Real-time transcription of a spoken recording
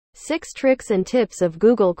6 tricks and tips of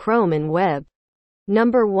Google Chrome in web.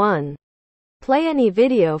 Number 1. Play any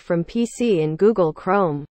video from PC in Google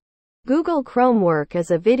Chrome. Google Chrome work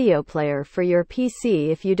as a video player for your PC.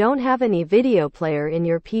 If you don't have any video player in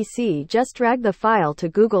your PC, just drag the file to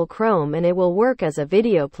Google Chrome and it will work as a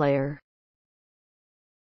video player.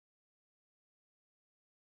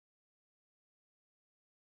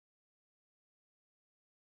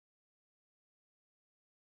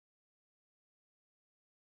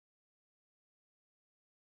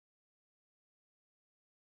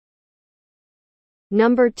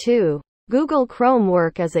 Number 2. Google Chrome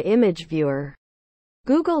work as a image viewer.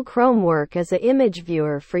 Google Chrome work as a image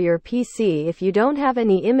viewer for your PC. If you don't have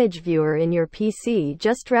any image viewer in your PC,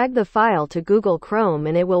 just drag the file to Google Chrome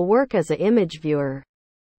and it will work as a image viewer.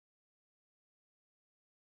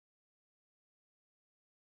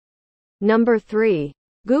 Number 3.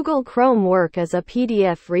 Google Chrome work as a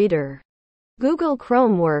PDF reader. Google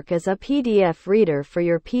Chrome work as a PDF reader for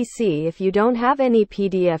your PC. If you don't have any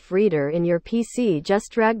PDF reader in your PC,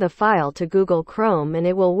 just drag the file to Google Chrome and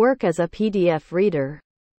it will work as a PDF reader.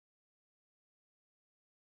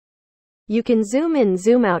 You can zoom in,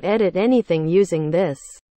 zoom out, edit anything using this.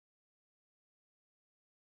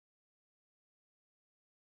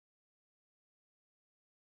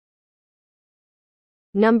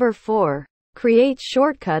 Number 4. Create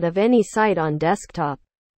shortcut of any site on desktop.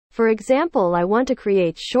 For example, I want to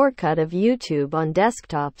create shortcut of YouTube on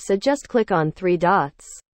desktop, so just click on 3 dots.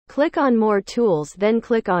 Click on More Tools, then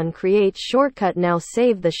click on Create Shortcut. Now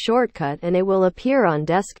save the shortcut and it will appear on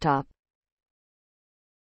desktop.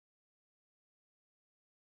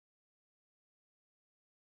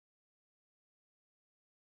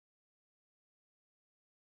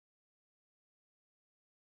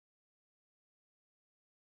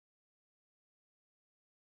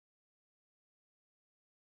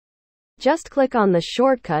 Just click on the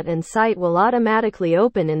shortcut and site will automatically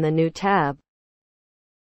open in the new tab.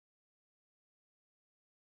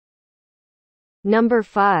 Number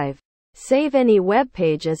 5. Save any web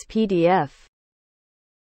page as PDF.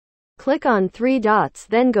 Click on 3 dots,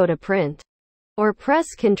 then go to Print. Or press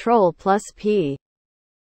Ctrl+P.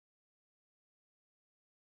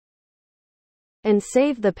 And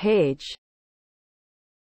save the page.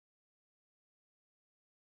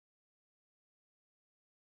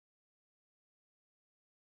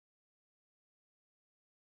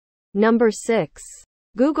 Number 6.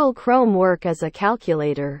 Google Chrome work as a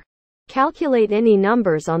calculator. Calculate any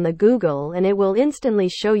numbers on the Google and it will instantly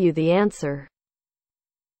show you the answer.